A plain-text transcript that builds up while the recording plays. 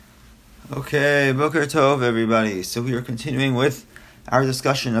Okay, Boker Tov, everybody. So we are continuing with our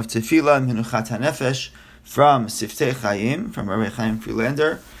discussion of Tefilah And Menuchat Hanefesh from Siftei Chaim, from Rabbi Chaim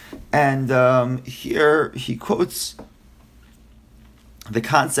Friedlander. And here he quotes the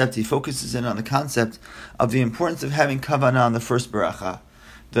concept, he focuses in on the concept of the importance of having kavanah on the first beracha.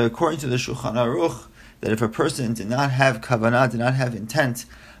 According to the Shulchan Aruch, that if a person did not have kavanah, did not have intent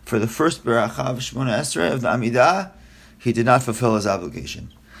for the first beracha of Shemona Esrei of the Amidah, he did not fulfill his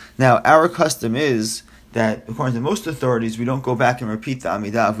obligation. Now, our custom is that, according to most authorities, we don't go back and repeat the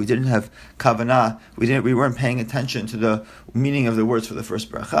Amidah. If we didn't have kavanah, we weren't paying attention to the meaning of the words for the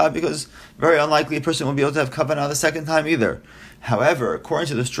first bracha, because very unlikely a person will be able to have kavanah the second time either. However, according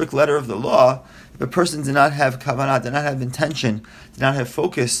to the strict letter of the law, if a person did not have kavanah, did not have intention, did not have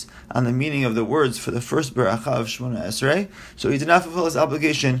focus on the meaning of the words for the first bracha of Shemona Esrei, so he did not fulfill his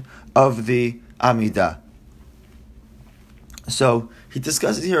obligation of the Amidah. So he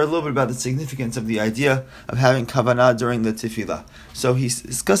discusses here a little bit about the significance of the idea of having kavanah during the tefillah. So he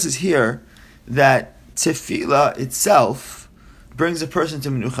discusses here that tefillah itself brings a person to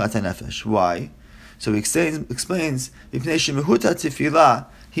Menuchat Hanefesh. Why? So he explains Menuchat Tefilah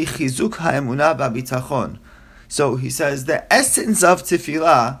hi chizuk ha'emunah ba'bitachon. So he says the essence of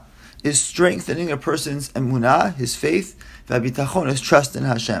tefillah is strengthening a person's emunah, his faith, va'bitachon, his trust in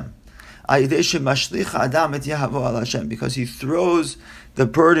Hashem. Because he throws the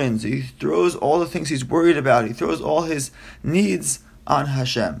burdens, he throws all the things he's worried about, he throws all his needs on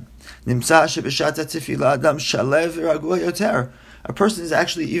Hashem. A person is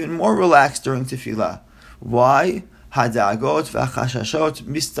actually even more relaxed during tefillah. Why?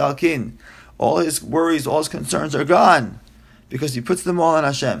 All his worries, all his concerns are gone, because he puts them all on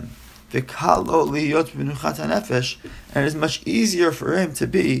Hashem. And it is much easier for him to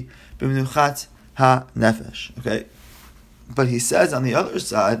be Menuchat Hanefesh. Okay? But he says on the other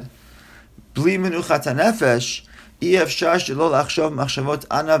side, Bli Menuchat Hanefesh, Efshar shelo lachshov machshavot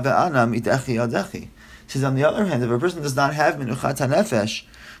ana ve'ana midechi yadechi. He says on the other hand, if a person does not have Menuchat Hanefesh,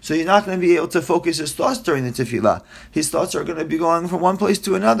 so you're not going to be able to focus his thoughts during the tefillah. His thoughts are going to be going from one place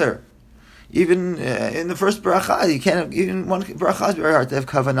to another. Even in the first bracha, you can't. Even one bracha is very hard to have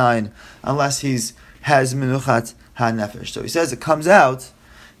kavanah unless he has Menuchat Hanefesh. So he says it comes out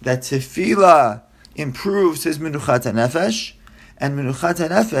that tefillah improves his Menuchat Hanefesh, and Menuchat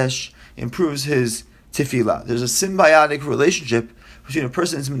Hanefesh improves his tefillah. There's a symbiotic relationship between a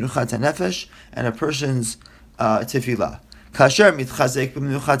person's Menuchat Hanefesh and a person's tefillah. Kasher mitchazek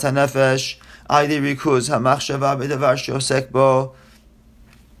b'Menuchat Hanefesh, aydi rikuz hamachshava b'davar she'osek bo.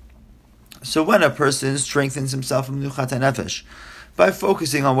 So when a person strengthens himself in Menuchat Hanefesh by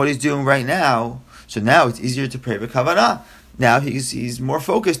focusing on what he's doing right now, so now it's easier to pray b'kavanah. Now he's more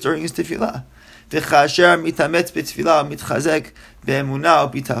focused during his tefillah.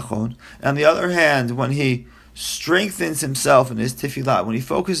 On the other hand, when he strengthens himself in his tefillah, when he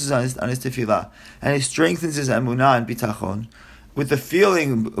focuses on his tefillah, and he strengthens his emunah and bitachon, with the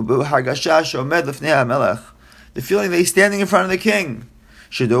feeling, the feeling that he's standing in front of the king,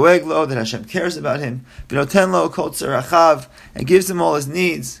 that Hashem cares about him, and gives him all his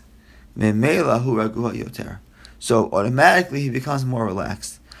needs, so automatically he becomes more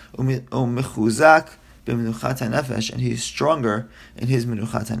relaxed. And he is stronger in his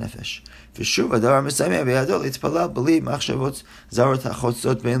Menuchat Hanefesh.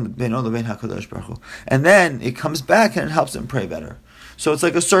 And then it comes back and it helps him pray better. So it's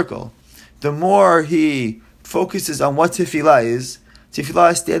like a circle. The more he focuses on what Tefilah is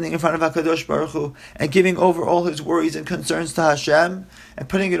standing in front of HaKadosh Baruch Hu and giving over all his worries and concerns to Hashem and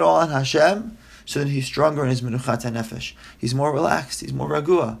putting it all on Hashem, so that he's stronger in his Menuchat Hanefesh. He's more relaxed, he's more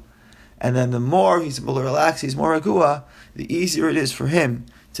ragua. And then the more he's able to relax, he's more ragua, the easier it is for him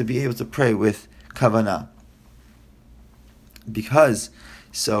to be able to pray with kavanah. Because,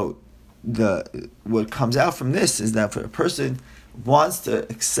 what comes out from this is that for a person who wants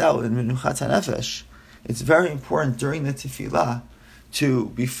to excel in Menuchat Hanefesh, it's very important during the tefillah to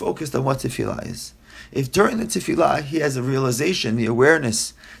be focused on what tefillah is. If during the tefillah he has a realization, the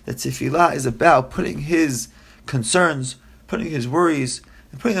awareness that tefillah is about putting his concerns, putting his worries,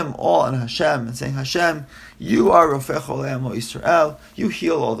 and putting them all on Hashem, and saying, Hashem, you are Rofei Cholei Amo Yisrael, you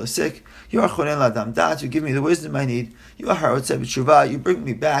heal all the sick, you are Chonen L'Adam Dat, you give me the wisdom I need, you are Harotzeh B'Teshuvah, you bring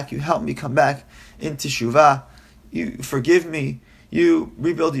me back, you help me come back into Teshuvah, you forgive me, you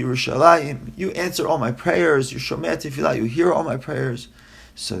rebuild Yerushalayim, you answer all my prayers, you Shomei Tefillah, you hear all my prayers.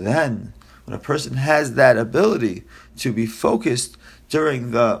 So then, when a person has that ability to be focused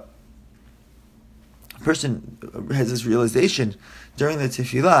during the person has this realization during the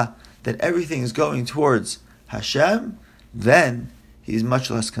tefillah that everything is going towards Hashem, then he's much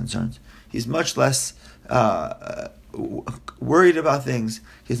less concerned. He's much less worried about things.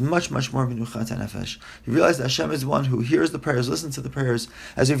 He's much more Menuchat Hanefesh. He realizes that Hashem is one who hears the prayers, listens to the prayers.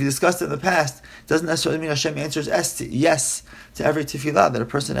 As we've discussed in the past, it doesn't necessarily mean Hashem answers yes to every tefillah that a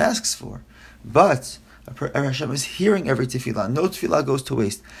person asks for. But Hashem is hearing every tefillah. No tefillah goes to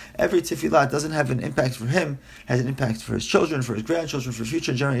waste. Every tefillah doesn't have an impact for him, has an impact for his children, for his grandchildren, for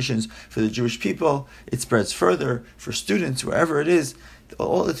future generations, for the Jewish people. It spreads further for students, wherever it is.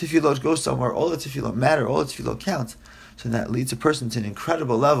 All the tefillot go somewhere, all the tefillot matter, all the tefillot count. So that leads a person to an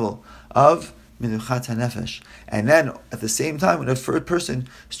incredible level of Menuchat Hanefesh. And then, at the same time, when a person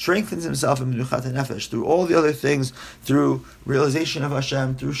strengthens himself in Menuchat Hanefesh, through all the other things, through realization of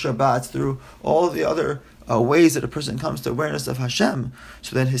Hashem, through Shabbat, through all the other ways that a person comes to awareness of Hashem,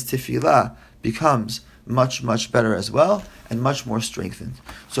 so then his tefillah becomes much better as well, and much more strengthened.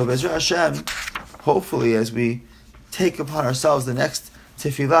 So, Be'ezrat Hashem, hopefully, as we take upon ourselves the next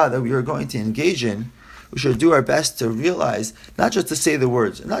tefillah that we are going to engage in, we should do our best to realize, not just to say the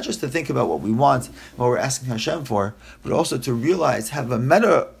words, and not just to think about what we want, what we're asking Hashem for, but also to realize, have a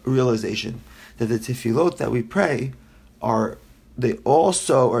meta-realization that the tefillot that we pray they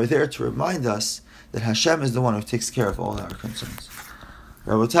also are there to remind us that Hashem is the one who takes care of all our concerns.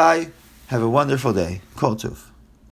 Rabotai, have a wonderful day. Kol Tov.